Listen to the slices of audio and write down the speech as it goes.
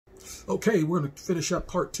Okay, we're going to finish up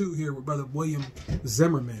part 2 here with Brother William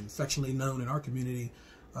Zimmerman, affectionately known in our community,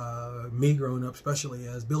 me growing up especially,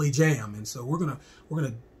 as Billy Jam. And so we're gonna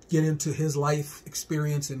get into his life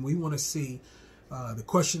experience, and we want to see the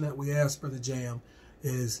question that we asked Brother Jam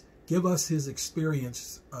is, give us his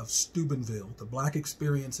experience of Steubenville, the black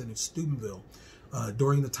experience in Steubenville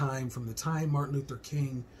during the time, from the time Martin Luther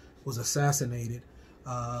King was assassinated,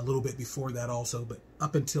 a little bit before that also, but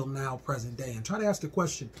up until now, present day, and try to ask the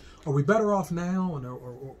question: are we better off now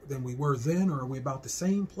or than we were then, or are we about the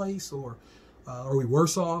same place, or are we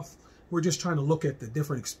worse off? We're just trying to look at the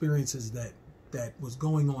different experiences that was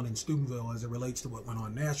going on in Steubenville as it relates to what went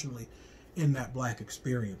on nationally in that black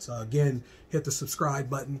experience. Again, hit the subscribe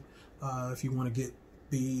button if you want to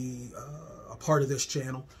be a part of this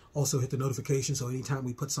channel. Also hit the notification so anytime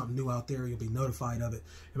we put something new out there, you'll be notified of it.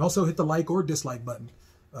 And also hit the like or dislike button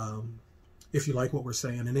if you like what we're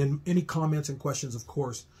saying. And then any comments and questions, of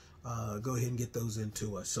course, go ahead and get those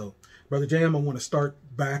into us. So, Brother Jam, I want to start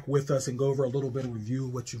back with us and go over a little bit of review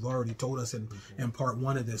of what you've already told us in part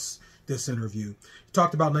 1 of this interview. You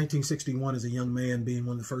talked about 1961 as a young man being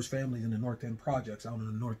one of the first families in the North End projects out in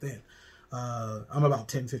the North End. I'm about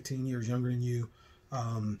 10, 15 years younger than you.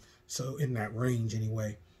 So in that range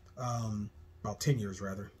anyway, about 10 years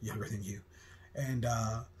rather younger than you. And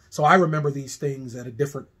so I remember these things at a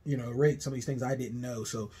different, rate. Some of these things I didn't know.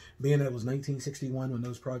 So being that it was 1961 when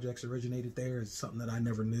those projects originated there is something that I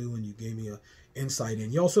never knew, and you gave me a insight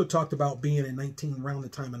in. You also talked about being in around the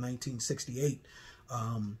time of 1968,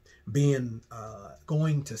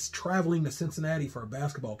 traveling to Cincinnati for a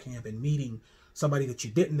basketball camp and meeting somebody that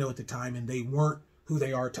you didn't know at the time, and they weren't who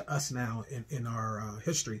they are to us now in our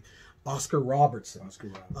history, Oscar Robertson.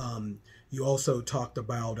 You also talked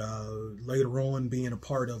about later on being a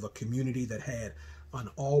part of a community that had an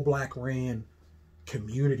all-black ran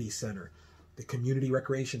community center, the Community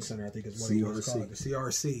Recreation Center, I think is what it was called, the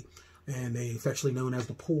CRC, and they affectionately known as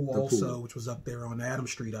the Pool which was up there on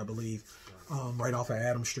Adams Street, I believe, right off of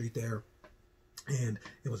Adams Street there, and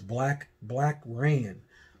it was black ran.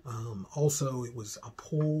 Also, it was a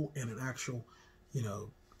pool and an actual,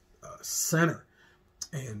 center.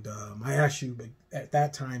 And I asked you at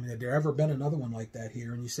that time, had there ever been another one like that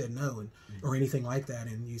here? And you said no, or anything like that.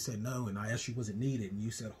 And you said no. And I asked you, was it needed? And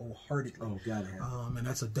you said wholeheartedly. Oh, God. And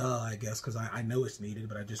that's a duh, I guess, because I know it's needed,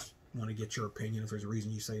 but I just want to get your opinion. If there's a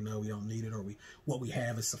reason you say no, we don't need it, or what we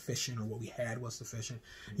have is sufficient, or what we had was sufficient.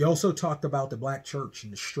 You also talked about the black church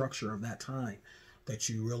and the structure of that time that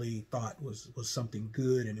you really thought was something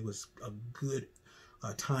good, and it was a good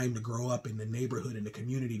time to grow up in the neighborhood and the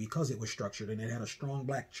community because it was structured and it had a strong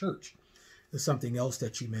black church. There's something else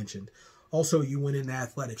that you mentioned. Also, you went into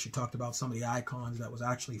athletics. You talked about some of the icons that was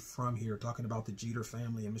actually from here, talking about the Jeter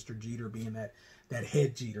family and Mr. Jeter being that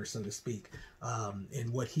head Jeter, so to speak, and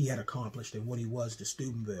what he had accomplished and what he was to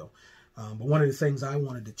Steubenville. But one of the things I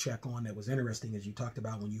wanted to check on that was interesting is you talked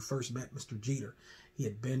about when you first met Mr. Jeter. He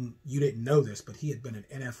had been, you didn't know this, but he had been an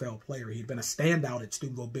NFL player. He had been a standout at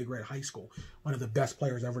Steubenville Big Red High School, one of the best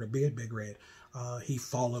players ever to be at Big Red. He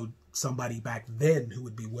followed somebody back then who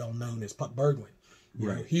would be well known as Puck Bergwin.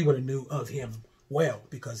 Right. He would have knew of him well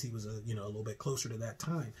because he was a little bit closer to that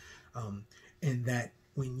time. And that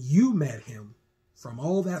when you met him, from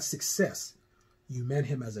all that success, you met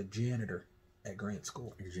him as a janitor at Grant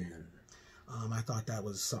School. I thought that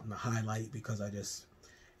was something to highlight because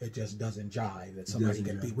it just doesn't jive that somebody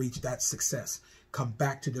can reach that success, come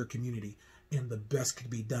back to their community, and the best could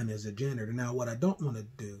be done as a janitor. Now, what I don't want to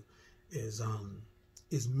do is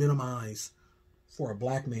minimize for a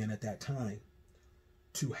black man at that time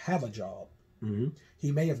to have a job.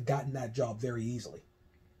 He may have gotten that job very easily,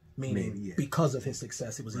 meaning because of his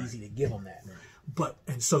success, it was easy to give him that. But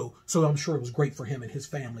so I'm sure it was great for him and his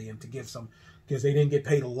family, and to give some, because they didn't get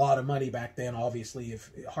paid a lot of money back then, obviously, if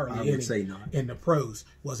hardly any in the pros.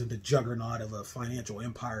 Wasn't the juggernaut of a financial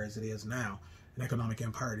empire as it is now, an economic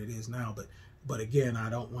empire that it is now. But again, I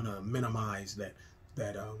don't want to minimize that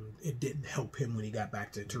it didn't help him when he got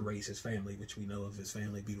back to raise his family, which we know of his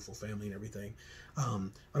family, beautiful family and everything. I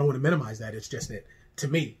don't want to minimize that. It's just that, to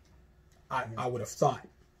me, I would have thought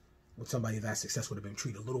with somebody that success would have been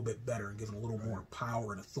treated a little bit better and given a little more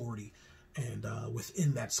power and authority, and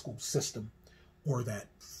within that school system, or that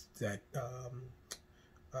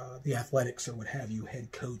the athletics or what have you,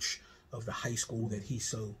 head coach of the high school that he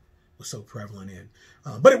was so prevalent in.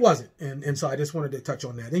 But it wasn't. And so I just wanted to touch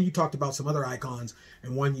on that. Then you talked about some other icons,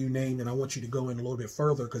 and one you named, and I want you to go in a little bit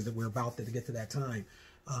further because we're about to get to that time,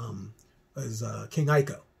 is King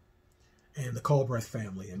Iko and the Culbreath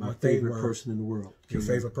family. And my favorite person in the world. Your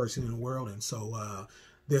favorite person in the world. And so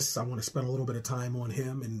I want to spend a little bit of time on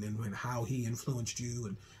him and how he influenced you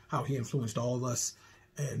and how he influenced all of us.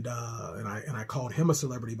 And I called him a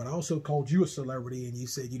celebrity, but I also called you a celebrity, and you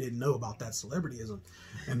said you didn't know about that celebrityism.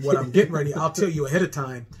 And what I'm getting ready, I'll tell you ahead of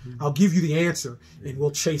time. I'll give you the answer, and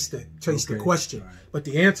we'll chase the question. Right. But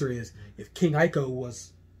the answer is, if King Iko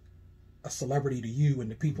was a celebrity to you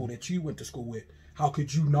and the people that you went to school with, how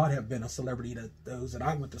could you not have been a celebrity to those that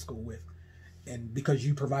I went to school with? And because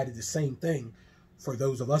you provided the same thing for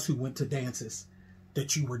those of us who went to dances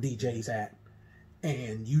that you were DJs at.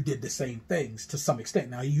 And you did the same things to some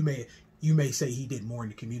extent. Now, you may say he did more in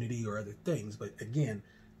the community or other things, but again,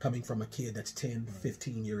 coming from a kid that's 10,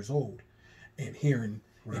 15 years old, and hearing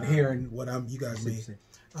what you guys may.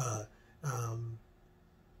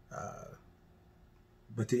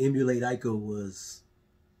 But to emulate Iko was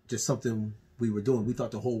just something we were doing. We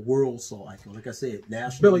thought the whole world saw Iko. Like I said,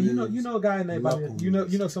 national. Billy, you know a guy named you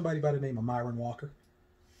know somebody by the name of Myron Walker.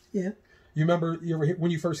 Yeah. You remember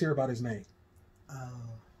when you first hear about his name?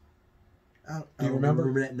 Do you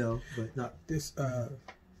remember that? No, but not this. I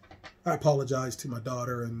apologize to my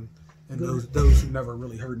daughter and those who never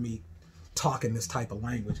really heard me talk in this type of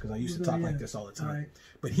language, because I used to talk like this all the time. Right.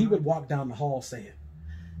 But he would walk down the hall saying,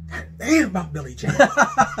 "Damn about Billy James!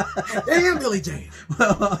 Damn Billy James!"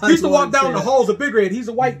 He used to walk down the halls of Big Red. He's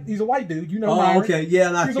a white dude. You know. Oh, okay,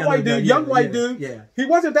 yeah. He's a white dude, young white dude. Yeah. He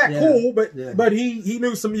wasn't that cool, but he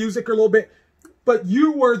knew some music a little bit. But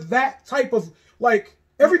you were that type of, like,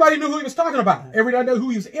 everybody knew who he was talking about. Everybody knew who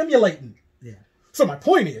he was emulating. Yeah. So my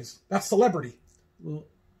point is, that's celebrity. Well,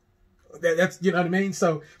 that's, you know what I mean?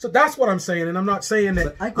 So that's what I'm saying. And I'm not saying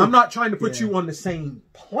that, I'm not trying to put you on the same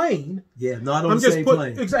plane. Yeah, not on the same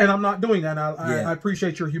plane. And I'm not doing that. I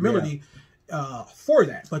appreciate your humility for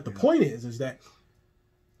that. But the point is that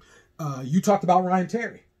you talked about Ryan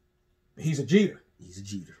Terry. He's a Jeter. He's a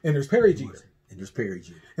Jeter. And there's Perry Jeter. And there's Perry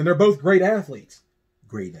Jeter. And they're both great athletes.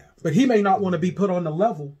 Great athletes. But he may not want to be put on the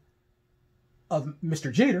level of Mr.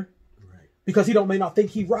 Jeter. Right. Because he may not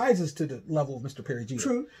think he rises to the level of Mr. Perry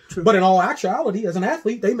Jeter. True. But in all actuality, as an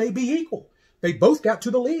athlete, they may be equal. They both got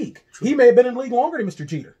to the league. True. He may have been in the league longer than Mr.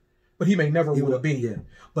 Jeter. But he may never want to be. Yeah.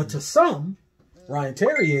 But to some, Ryan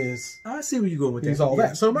Terry is. I see where you're going with that. He's all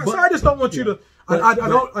that. So I just don't want you to.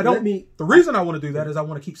 The reason I want to do that is I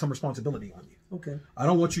want to keep some responsibility on you. Okay. I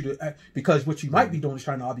don't want you to, because what you might be doing is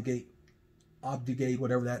trying to obligate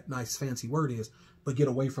whatever that nice fancy word is, but get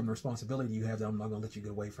away from the responsibility you have that I'm not going to let you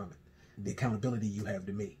get away from it. The accountability you have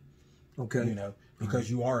to me. Okay. You know, because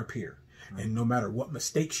you are a peer. And no matter what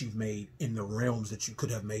mistakes you've made in the realms that you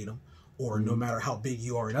could have made them, or no matter how big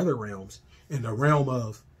you are in other realms, in the realm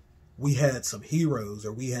of we had some heroes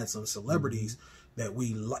or we had some celebrities that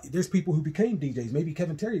there's people who became DJs. Maybe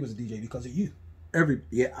Kevin Terry was a DJ because of you.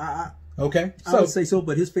 Okay, so I would say so,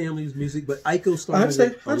 but his family's music. But Iko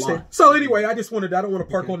started. I understand. So anyway, I don't want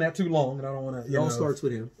to park on that too long, and I don't want to. It all starts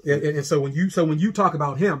with him. And so when you talk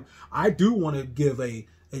about him, I do want to give a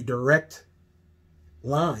direct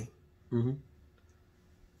line, you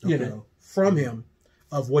know, from him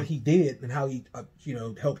of what he did and how he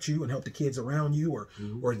helped you and helped the kids around you,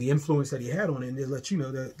 or the influence that he had on it, and to let you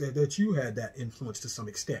know that you had that influence to some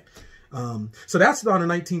extent. So that's on in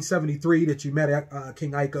 1973 that you met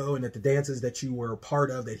King Iko, and at the dances that you were a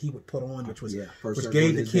part of that he would put on, which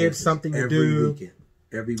gave the kids something to do.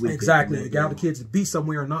 Every weekend. Exactly. It got the kids to be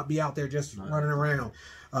somewhere and not be out there just running around.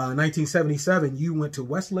 1977, you went to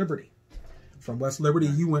West Liberty. From West Liberty,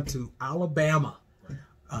 you went to Alabama.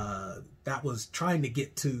 That was trying to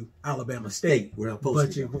get to Alabama State, where I'm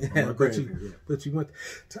supposed to go. But you went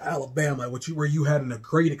to Alabama, where you had a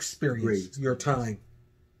great experience. Your time.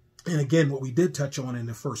 And again, what we did touch on in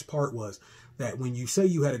the first part was that when you say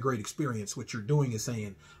you had a great experience, what you're doing is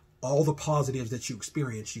saying all the positives that you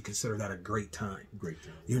experienced, you consider that a great time. Great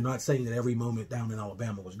time. You're not saying that every moment down in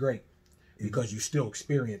Alabama was great, because you still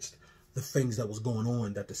experienced the things that was going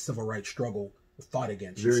on that the civil rights struggle fought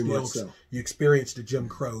against. Very much so. You experienced the Jim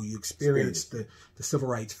Crow. You experienced the civil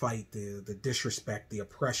rights fight, the disrespect, the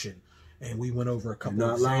oppression. And we went over a couple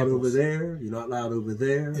of examples. You're not loud over there. You're not loud over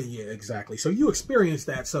there. Yeah, exactly. So you experienced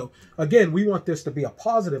that. So again, we want this to be a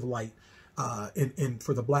positive light, and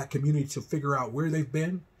for the black community to figure out where they've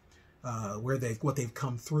been, what they've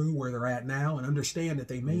come through, where they're at now, and understand that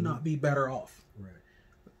they may not be better off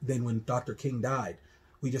than when Dr. King died.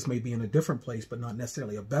 We just may be in a different place, but not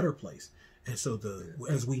necessarily a better place. And so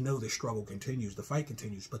as we know, the struggle continues, the fight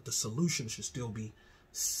continues, but the solution should still be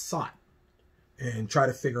sought. And try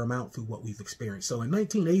to figure them out through what we've experienced. So in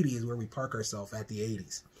 1980 is where we park ourselves, at the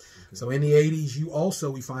 80s. Okay. So in the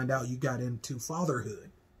 80s, we find out you got into fatherhood.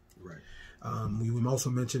 Right. We also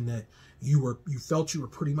mentioned that you felt you were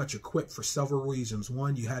pretty much equipped for several reasons.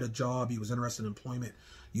 One, you had a job, you was interested in employment.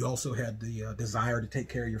 You also had the desire to take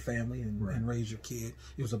care of your family and raise your kid.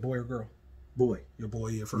 It was a boy or girl? Boy. Your boy,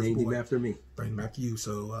 your first Named boy. him after me. Named him after you.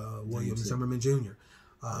 So William Zimmerman Jr.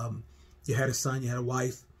 You had a son, you had a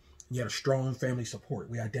wife, you had a strong family support.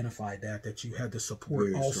 We identified that you had the support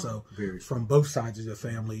Very also strong. from both sides of the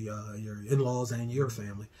family, your in-laws and your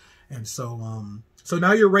family. And so so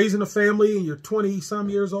now you're raising a family and you're 20-some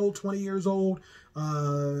years old, 20 years old.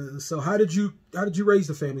 So how did you raise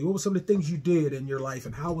the family? What were some of the things you did in your life,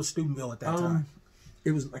 and how was Steubenville at that time?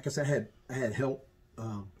 It was, like I said, I had help.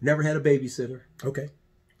 Never had a babysitter. Okay.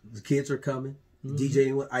 The kids are coming.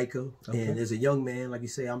 DJing with Iko. Okay. And as a young man, like you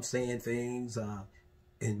say, I'm saying things.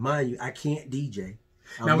 And mind you, I can't DJ.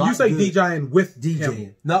 Now, when you say DJing with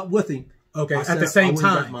him, not with him. Okay, at the same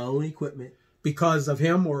time. Got my own equipment. Because of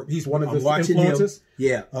him, or he's one of his influences? Him.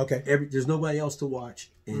 Yeah. Okay. There's nobody else to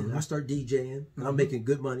watch. And I start DJing, and I'm making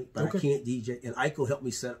good money, but I can't DJ. And Iko helped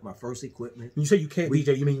me set up my first equipment. When you say you can't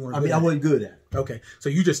DJ, you mean you weren't good at it? I wasn't good at it. Okay. So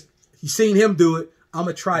you seen him do it. I'm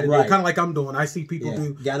going to try to do it, kind of like I'm doing. I see people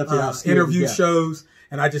do interview shows,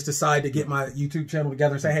 and I just decide to get my YouTube channel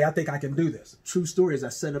together and say, hey, I think I can do this. True story is I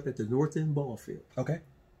set up at the North End ball field. Okay.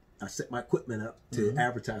 I set my equipment up to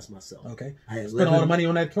advertise myself. Okay. I had spent a lot of money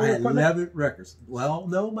on that equipment? I had 11 records. Well,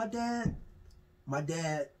 no, my dad. Well,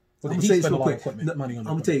 he spent a lot of money on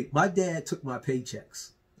I'm going to tell you, my dad took my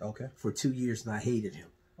paychecks. Okay. For 2 years, and I hated him.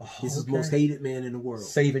 He's the most hated man in the world.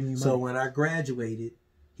 Saving you money. So when I graduated,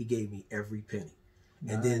 he gave me every penny.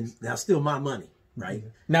 Nice. And then, now still my money, right?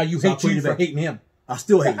 Now you hate you for hating him. I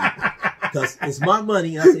still hate him. Because it's my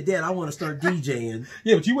money. And I said, Dad, I want to start DJing.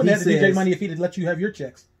 Yeah, but you wouldn't have the DJ money if he'd let you have your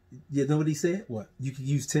checks. You know what he said? What? You could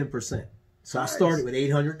use 10%. So I started with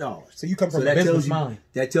 $800. So you come from a business mind.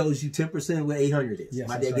 That tells you 10% what 800 is. Yes,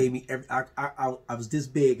 my dad gave me I was this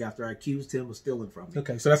big after I accused him of stealing from me.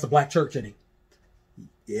 Okay, so that's the black church in him.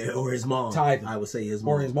 Yeah, or his mom. Tithing. I would say his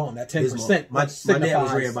mom. Or his mom. That 10%. My dad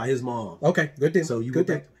was ran by his mom. Okay, good deal. So you go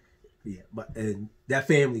back. Yeah, but and that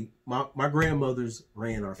family, my grandmothers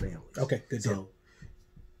ran our families. Okay, good deal. So,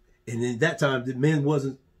 and then that time the men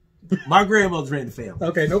wasn't. My grandmothers ran the family.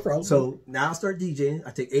 Okay, no problem. So now I start DJing.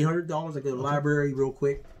 I take $800. I go to the library real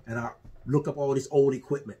quick, and I look up all this old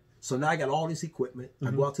equipment. So now I got all this equipment.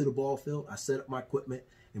 I go out to the ball field. I set up my equipment,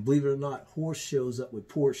 and believe it or not, Horse shows up with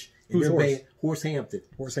Porsche. Who's Horse? Band, Horse Hampton.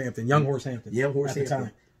 Horse Hampton, young Horse Hampton. Young Horse Hampton.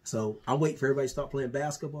 Hampton. So I'm waiting for everybody to start playing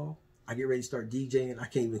basketball. I get ready to start DJing. I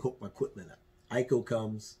can't even hook my equipment up. Iko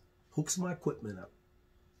comes, hooks my equipment up.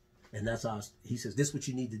 And that's how he says, this is what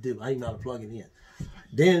you need to do. I ain't know how to plug it in.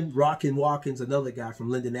 Then Rockin' Watkins, another guy from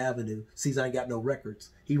Linden Avenue, sees I ain't got no records.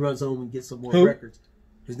 He runs home and gets some more records.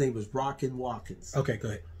 His name was Rockin' Watkins. Okay, go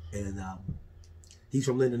ahead. And he's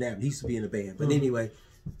from Linden Avenue. He used to be in a band. But anyway,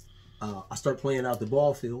 I start playing out the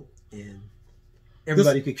ball field, and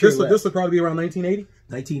everybody could care less. This would probably be around 1980?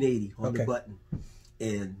 1980 on the button.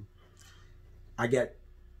 And I got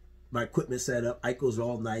my equipment set up. Iko's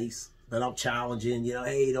all nice. But I'm challenging,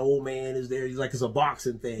 hey, the old man is there. He's like, it's a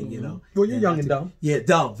boxing thing, Well, you're young and dumb. Yeah,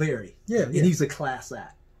 dumb, very. Yeah. And he's a class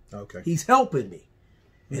act. Okay. He's helping me.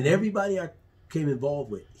 And everybody I came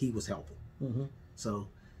involved with, he was helping. So,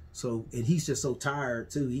 and he's just so tired,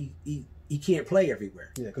 too. He can't play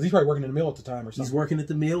everywhere. Yeah, because he's probably working in the mill at the time or something. He's working at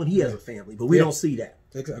the mill, and he has a family. But we don't see that.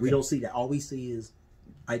 Exactly. We don't see that. All we see is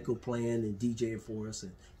Iko playing and DJing for us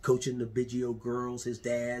and coaching the Biggio girls, his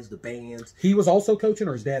dads, the bands. He was also coaching,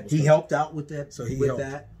 or his dad was He coaching? helped out with that. So he helped.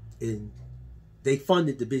 That. And they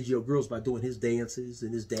funded the Biggio girls by doing his dances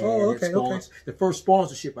and his dad. Oh, okay, okay. The first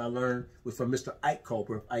sponsorship I learned was from Mr. Ike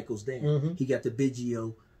Culper, Iko's dad. He got the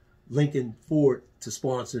Biggio Lincoln Ford to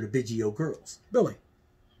sponsor the Biggio girls. Billy.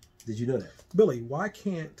 Did you know that? Billy, why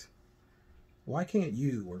can't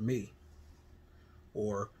you or me,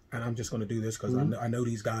 and I'm just going to do this because I know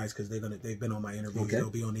these guys because they've been on my interviews. Okay. They'll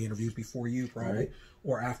be on the interviews before you probably,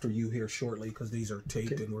 or after you here shortly because these are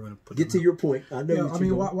taped and we're going to put Get to your point. I know. I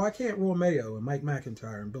mean, why can't Roy Mayo and Mike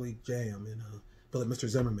McIntyre and Billy Jam and Mr.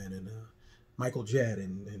 Zimmerman and Michael Jett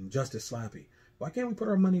and Justice Slappy? Why can't we put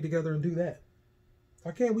our money together and do that?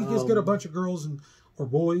 Why can't we just get a bunch of girls or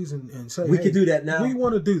boys and say, we can do that now. We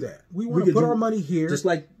want to do that. We want to put our money here. Just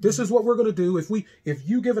like this is what we're going to do. If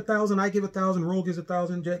you give 1,000, I give 1,000, Roll gives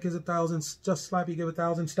 1,000, Jet gives 1,000, Just Slappy give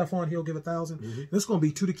 1,000, Stephon Hill give 1,000. This is going to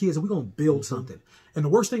be to the kids, and we're going to build something. And the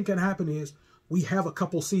worst thing can happen is we have a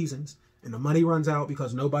couple seasons and the money runs out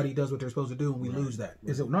because nobody does what they're supposed to do, and we lose that.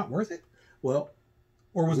 Is it not worth it? Well,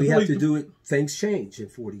 or was we have to do it. Things change in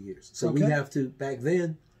 40 years, so we have to. Back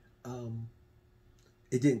then,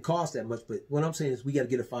 it didn't cost that much. But what I'm saying is we got to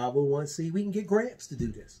get a 501c. We can get grants to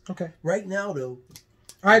do this. Okay. Right now, though,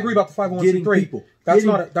 I agree about the 501c3. People,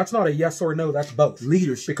 that's not a yes or no. That's both.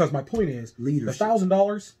 Leadership. Because my point is, leadership. The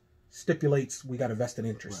 $1,000 stipulates we got a vested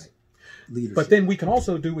interest. Right. Leadership. But then we can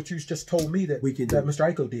also do what you just told me that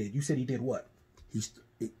Mr. Iko did. You said he did what?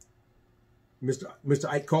 Mr.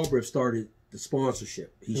 Ike Culbreth started the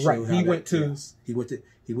sponsorship. He went to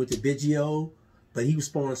Biggio, but he was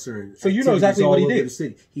sponsoring. So you know exactly what he did. The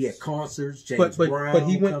city. He had concerts. James Brown. But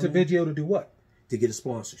he went to Biggio to do what? To get a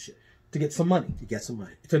sponsorship. To get some money. To get some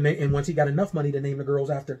money. And once he got enough money to name the girls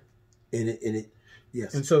after.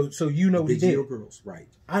 Yes. And so you know what he did. Biggio girls, right?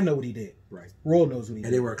 I know what he did. Right. Royal knows what he did.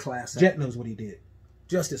 And they were a class. Jet knows what he did.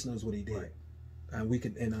 Justice knows what he did. Right. And we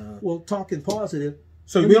can. Well, talking positive.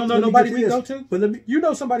 So we don't know nobody we can go to? But you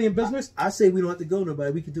know somebody in business? I say we don't have to go to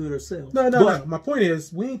nobody. We can do it ourselves. No. My point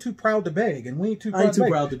is, we ain't too proud to beg, and we ain't too proud to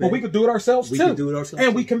beg. But we could do it ourselves, too. We can do it ourselves.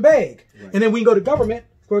 And we can beg. Right. And then we can go to government,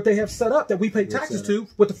 for what they have set up, that we pay taxes to,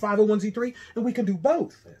 with the 501c3, and we can do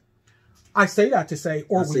both. Yeah. I say that to say,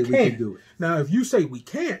 we can do it. Now, if you say we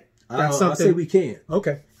can't, that's something. I say we can.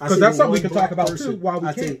 Okay. Because that's something we can talk about, too, while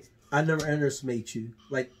we can. I never underestimate you.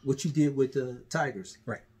 Like what you did with the Tigers.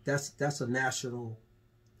 Right. That's a national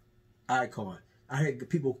icon. I had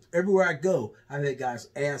people everywhere I go. I've had guys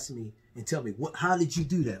ask me and tell me, how did you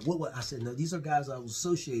do that? What? I said, no, these are guys I was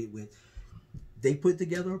associated with. They put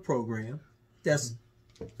together a program that's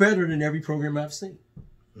better than every program I've seen.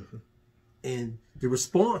 Mm-hmm. And the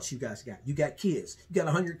response you guys got, you got kids. You got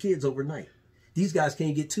 100 kids overnight. These guys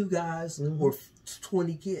can't get 2 guys or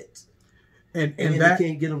 20 kids. And that, they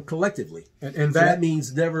can't get them collectively. And so that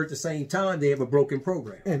means never at the same time they have a broken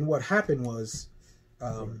program. And what happened was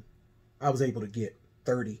I was able to get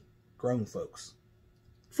 30 grown folks.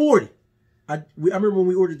 40. I remember when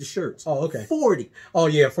we ordered the shirts. Oh, okay. 40. Oh,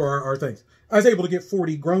 yeah, for our things. I was able to get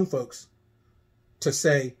 40 grown folks to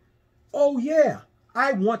say, oh, yeah,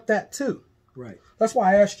 I want that too. Right. That's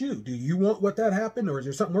why I asked you, do you want what that happened, or is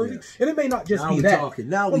there something worthy? Yes. And it may not just be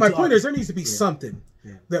that. My point is, there needs to be something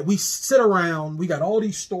that we sit around. We got all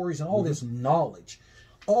these stories and all this knowledge,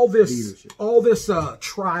 all this leadership, all this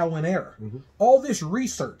trial and error, all this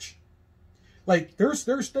research. Like there's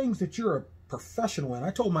things that you're a professional in.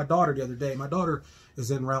 I told my daughter the other day. My daughter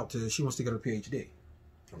is en route to. She wants to get her PhD.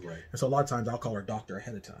 Right. And so a lot of times I'll call her doctor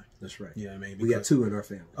ahead of time. That's right. Yeah, I mean, we got 2 in our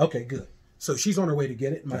family. Okay, good. So she's on her way to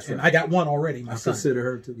get it. And I got 1 already. My son. Consider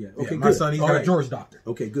her too. Yeah. Okay. My son, he's got a George doctor.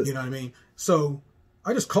 Okay, good. You know what I mean? So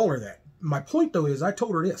I just call her that. My point though is I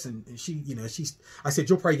told her this, and she, I said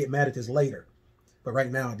you'll probably get mad at this later, but right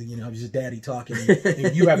now, I was just daddy talking,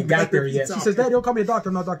 and you haven't got there yet. She says, "Daddy, don't call me a doctor.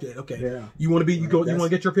 I'm not a doctor yet." Okay. Yeah. You want to be? You want to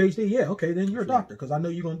get your PhD? Yeah. Okay, then you're a doctor because I know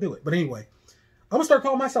you're gonna do it. But anyway, I'm gonna start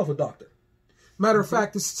calling myself a doctor. Matter of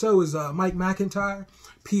fact, so is Mike McIntyre,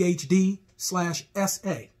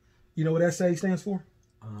 PhD/SA. You know what SA stands for?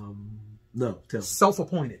 No, tell me.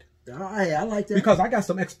 Self-appointed. I like that. Because I got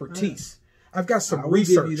some expertise. I've got some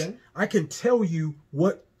research. I can tell you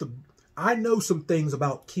I know some things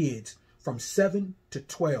about kids from 7 to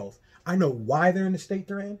 12. I know why they're in the state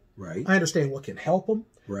they're in. Right. I understand what can help them.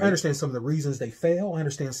 Right. I understand some of the reasons they fail. I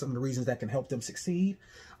understand some of the reasons that can help them succeed.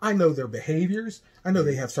 I know their behaviors. I know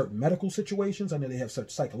they have certain medical situations. I know they have certain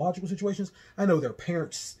psychological situations. I know their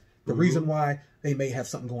parents, the reason why they may have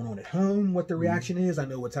something going on at home, what their reaction is. I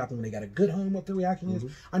know what's happening when they got a good home, what their reaction is.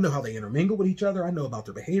 I know how they intermingle with each other. I know about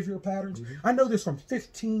their behavioral patterns. I know this from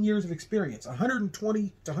 15 years of experience.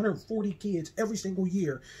 120 to 140 kids every single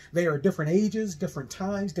year. They are different ages, different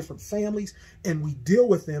times, different families, and we deal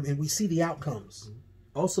with them and we see the outcomes.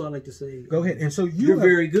 Also, I like to say... Go ahead. And so you're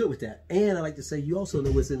very good with that. And I like to say you also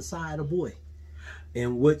know what's inside a boy.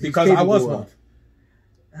 And what because I was one.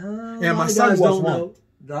 And my son was one.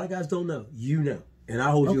 A lot of guys don't know. You know. And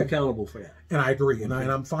I hold you accountable for that. And I agree. And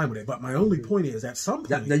I'm fine with it. But my only point is at some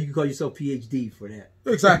point... Now you can call yourself PhD for that.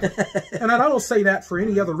 Exactly. And I don't say that for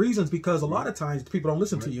any other reasons because a lot of times people don't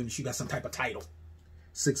listen to you and you got some type of title.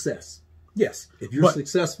 Success. Yes. If you're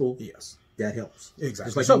successful... Yes. That helps.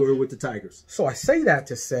 Exactly. Just like you were with the Tigers. So I say that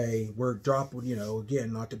to say we're dropping,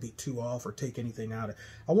 again, not to be too off or take anything out of it.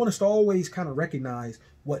 I want us to always kind of recognize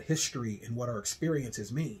what history and what our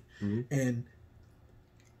experiences mean. And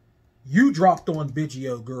you dropped on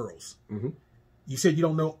Biggio girls. You said you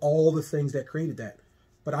don't know all the things that created that.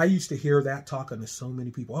 But I used to hear that talking to so many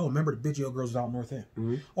people. Oh, remember the Biggio girls was out North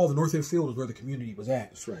End. Oh, the North End field is where the community was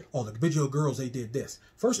at. That's right. Oh, the Biggio girls, they did this.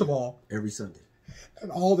 First of all. Every Sunday.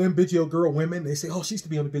 And all them Biggio girl women, they say, oh, she used to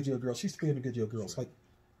be on the Biggio girls. She used to be on the Biggio girls. Like,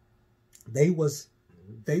 they was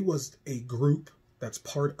a group that's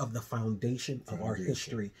part of the foundation of our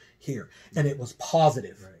history here. And it was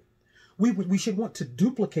positive. Right. we should want to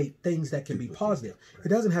duplicate things that can be positive. Right. It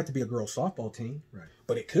doesn't have to be a girls softball team, right?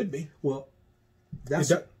 But it could be. Well,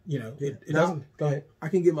 that's it doesn't. Go ahead. I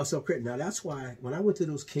can give myself credit. Now that's why when I went to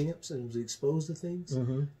those camps and was exposed to things,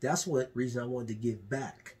 that's what reason I wanted to give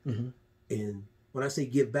back. And when I say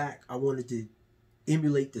give back, I wanted to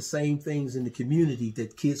emulate the same things in the community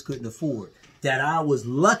that kids couldn't afford, that I was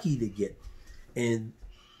lucky to get, and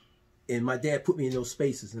my dad put me in those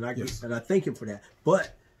spaces, and I thank him for that.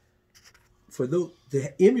 But for those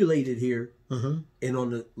to emulate it here, and on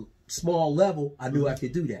the small level, I knew I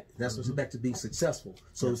could do that. And that's what's back to being successful.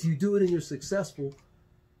 So if you do it and you're successful,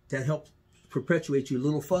 that helps perpetuate you a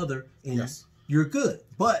little further, and you're good.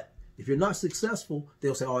 But if you're not successful,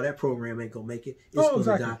 they'll say, "Oh, that program ain't gonna make it. It's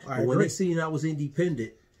gonna die." But when they seen I was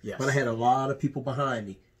independent, but I had a lot of people behind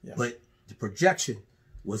me, but the projection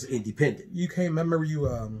was independent. You came. Remember you?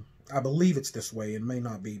 I believe it's this way. It may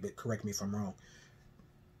not be, but correct me if I'm wrong.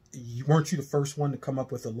 Weren't you the first one to come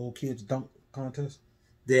up with a little kids dunk contest?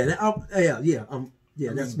 Yeah,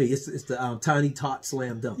 that's me. It's the Tiny Tot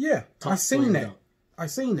Slam Dunk. Yeah, I seen that. I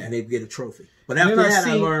seen that. And they get a trophy. But after that,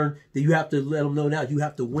 I learned that you have to let them know now you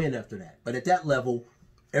have to win after that. But at that level,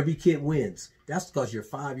 every kid wins. That's because you're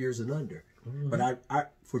 5 years and under. But I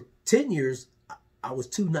for 10 years, I was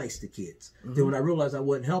too nice to kids. Then when I realized I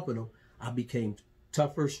wasn't helping them, I became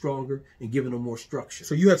tougher, stronger, and giving them more structure.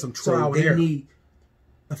 So you had some trial and error.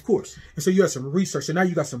 Of course. And so you had some research. So now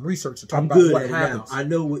you got some research to talk about what happens. Now. I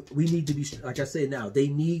know we need to be, like I said now, they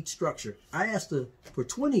need structure. I asked for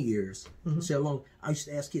 20 years, so long, I used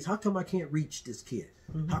to ask kids, how come I can't reach this kid?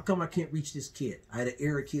 How come I can't reach this kid? I had an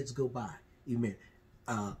era of kids go by. Even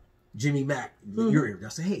Jimmy Mack, your era. I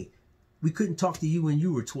said, hey, we couldn't talk to you when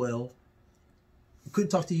you were 12. We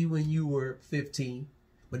couldn't talk to you when you were 15.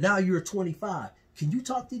 But now you're 25. Can you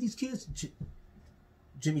talk to these kids?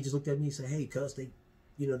 Jimmy just looked at me and said, hey, cuz, they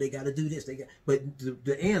got to do this. But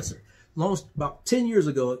the answer, about 10 years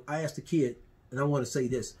ago, I asked a kid, and I want to say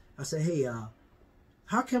this. I said, hey,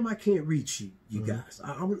 how come I can't reach you guys?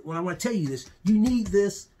 When I want to tell you this, you need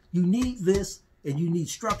this, and you need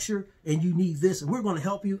structure, and you need this, and we're going to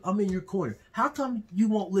help you. I'm in your corner. How come you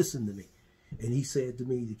won't listen to me? And he said to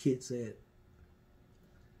me, the kid said,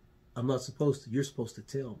 I'm not supposed to. You're supposed to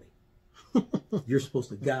tell me. You're supposed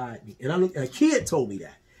to guide me. And a kid told me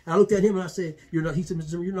that. And I looked at him and I said, he said, Mr.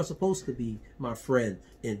 Zimmer, you're not supposed to be my friend.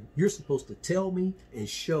 And you're supposed to tell me and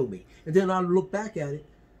show me. And then I look back at it.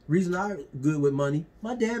 Reason I'm good with money,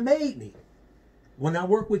 my dad made me. When I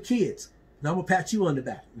work with kids, now I'm going to pat you on the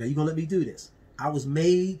back. Now you're going to let me do this. I was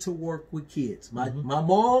made to work with kids. My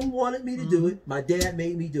mom wanted me to do it. My dad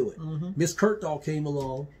made me do it. Miss Kurtdahl came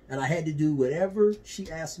along and I had to do whatever she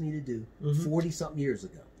asked me to do 40-something years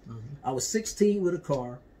ago. I was 16 with a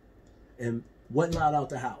car and wasn't allowed out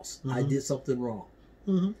the house. I did something wrong.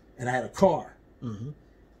 And I had a car.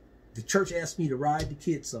 The church asked me to ride the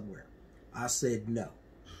kids somewhere. I said no.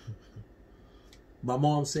 My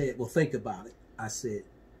mom said, well, think about it. I said,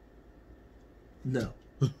 no.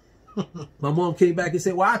 My mom came back and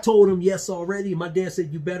said, well, I told him yes already. My dad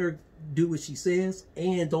said, you better do what she says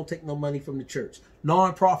and don't take no money from the church.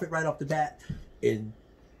 Non-profit right off the bat. And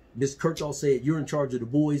Miss Kurtdahl said, you're in charge of the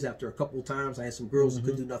boys. After a couple of times, I had some girls who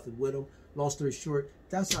couldn't do nothing with them. Long story short,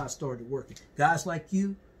 that's how I started working. Guys like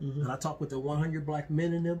you, and I talk with the 100 black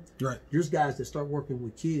men in them. Right. There's guys that start working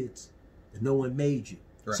with kids and no one made you.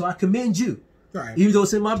 Right. So I commend you. Right. Even though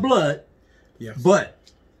it's in my blood. Yes. But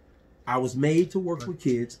I was made to work with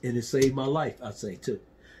kids and it saved my life, I'd say too.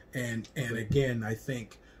 And again, I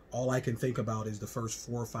think all I can think about is the first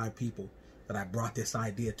 4 or 5 people that I brought this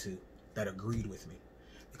idea to that agreed with me.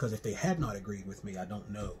 Because if they had not agreed with me, I don't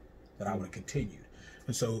know that I would have continued.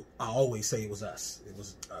 And so I always say it was us. It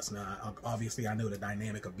was us. Now, obviously, I know the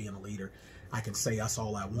dynamic of being a leader. I can say us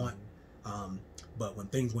all I want. But when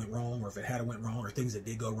things went wrong, or if it had went wrong, or things that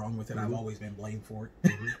did go wrong with it, I've always been blamed for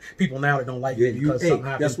it. People now that don't like it because something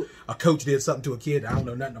happened, a coach did something to a kid that I don't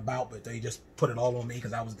know nothing about, but they just put it all on me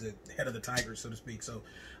because I was the head of the Tigers, so to speak. So,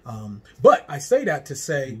 but I say that to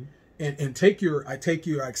say, and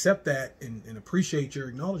I accept that and appreciate your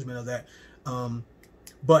acknowledgement of that.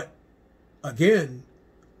 But again,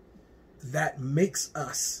 that makes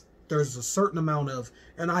us. There's a certain amount of,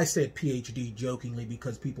 and I said PhD jokingly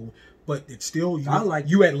because people, but it's still,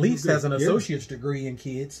 you at least has an associate's degree in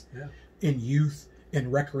kids, in youth,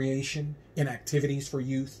 in recreation, in activities for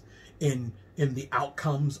youth, in the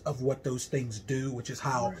outcomes of what those things do, which is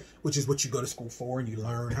how, which is what you go to school for, and you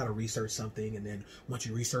learn how to research something, and then once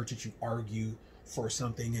you research it, you argue for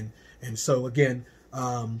something, and so again,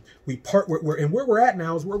 and where we're at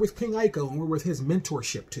now is we're with King Iko, and we're with his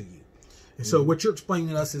mentorship to you. And so what you're explaining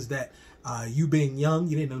to us is that You being young,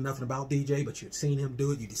 you didn't know nothing about DJ, but you had seen him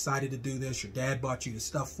do it. You decided to do this. Your dad bought you the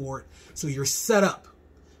stuff for it. So you're set up.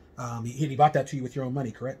 He bought that to you with your own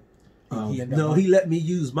money, correct? No, he let me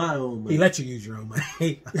use my own money. He let you use your own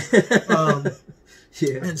money.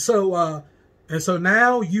 Yeah. And so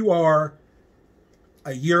now you are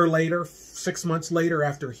a year later, 6 months later,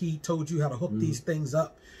 after he told you how to hook these things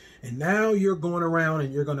up. And now you're going around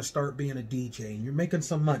and you're going to start being a DJ and you're making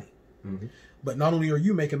some money. But not only are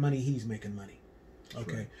you making money, he's making money.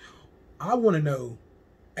 Okay. Sure. I want to know,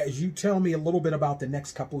 as you tell me a little bit about the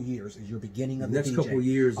next couple years, as your beginning of the next DJ, couple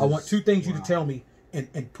years. I want two things you to tell me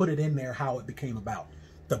and put it in there how it became about.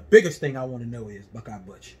 The biggest thing I want to know is Buckeye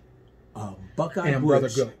Butch. Buckeye and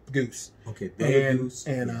Butch. Brother Goose. Okay, Brother Goose.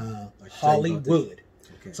 And Hollywood.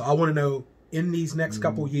 Okay. So I want to know, in these next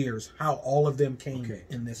couple years, how all of them came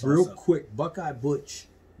in this. Real quick, Buckeye Butch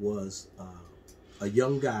was a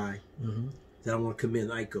young guy that I want to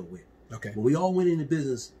commend Iko with. Okay. When we all went into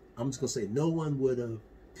business, I'm just going to say no one would have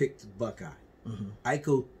picked Buckeye.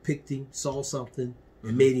 Iko picked him, saw something,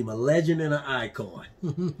 and made him a legend and an icon.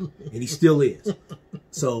 And he still is.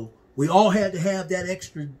 So we all had to have that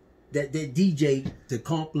extra, that DJ to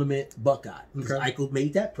complement Buckeye. Because Iko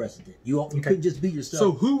made that precedent. You couldn't just be yourself.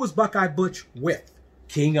 So who was Buckeye Butch with?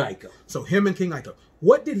 King Iko. So him and King Iko.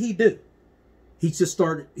 What did he do? He just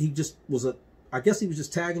started, he just was I guess he was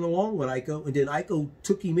just tagging along with Iko, and then Iko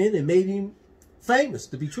took him in and made him famous,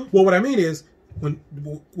 to be true. Well, what I mean is,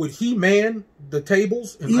 would he man the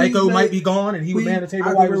tables, and Iko might be gone, and he would man the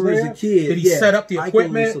table while he was there? As a kid, did he set up the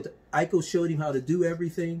equipment? Iko showed him how to do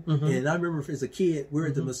everything, and I remember as a kid, we were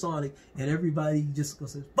at the Masonic, and everybody just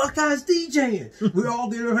goes, "Buckeye's DJing." We're all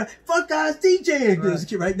getting around, "Buckeye's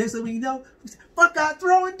DJing." Right next thing you know, Buckeye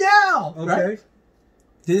throwing down. Okay. Right?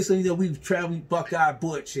 This thing that we were traveling, Buckeye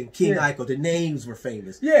Butch and King Iko. The names were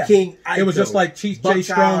famous. Yeah, King Iko. It was just like Chief Buckeye J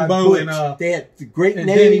Strongbow and they had the great names.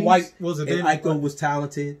 Danny White was a and Iko was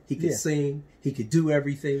talented. He could sing. He could do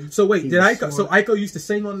everything. So wait, did Iko? So Iko used to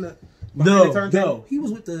sing on the no. He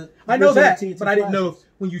was with the. I know that, but I didn't know if,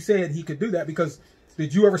 when you said he could do that, because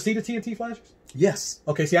did you ever see the TNT Flashers? Yes.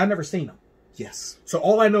 Okay. See, I never seen them. Yes. So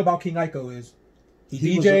all I know about King Iko is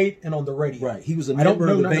he DJ'd and on the radio. Right. He was a member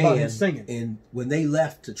of the band. About him singing. And when they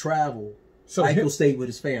left to travel, so Iko stayed with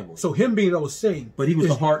his family. So him being able to sing, but he was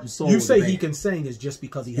the heart and soul. You of say the he band. can sing is just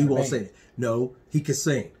because he won't say it. No, he can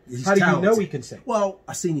sing. He's How do talented. you know he can sing? Well,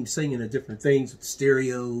 I seen him singing at different things with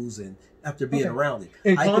stereos and after being around it.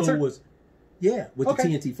 In Iko concert? with the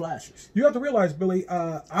TNT Flashers. You have to realize, Billy,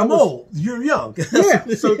 I'm old. You're young. Yeah.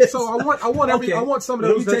 So I want some of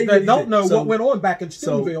those that don't know what went on back in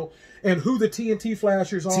Steubenville and who the TNT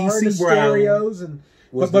Flashers are, and the stereos, and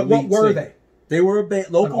but what were they? They were a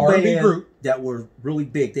local band group that were really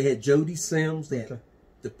big. They had Jody Sims. They had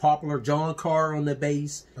the popular John Carr on the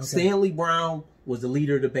bass. Stanley Brown was the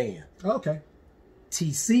leader of the band. Okay.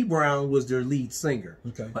 T.C. Brown was their lead singer.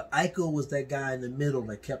 Okay. But Iko was that guy in the middle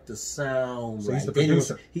that kept the sound. So he's the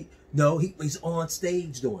producer. He's on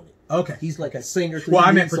stage doing it. Okay. He's like a singer. Well,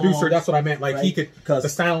 I meant producer. Songs, that's what I meant. Like he could, because the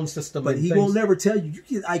sound system. But he will never tell you. You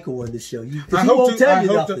get Iko on this show. He won't tell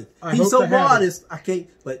you nothing. He's so modest. I can't.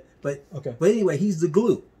 But anyway, he's the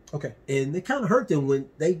glue. Okay. And it kind of hurt them when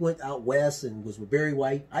they went out west and was with Barry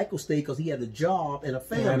White. Iko stayed because he had a job and a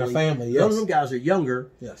family. None of them guys are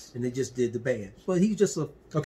younger. Yes. And they just did the band. But he's just a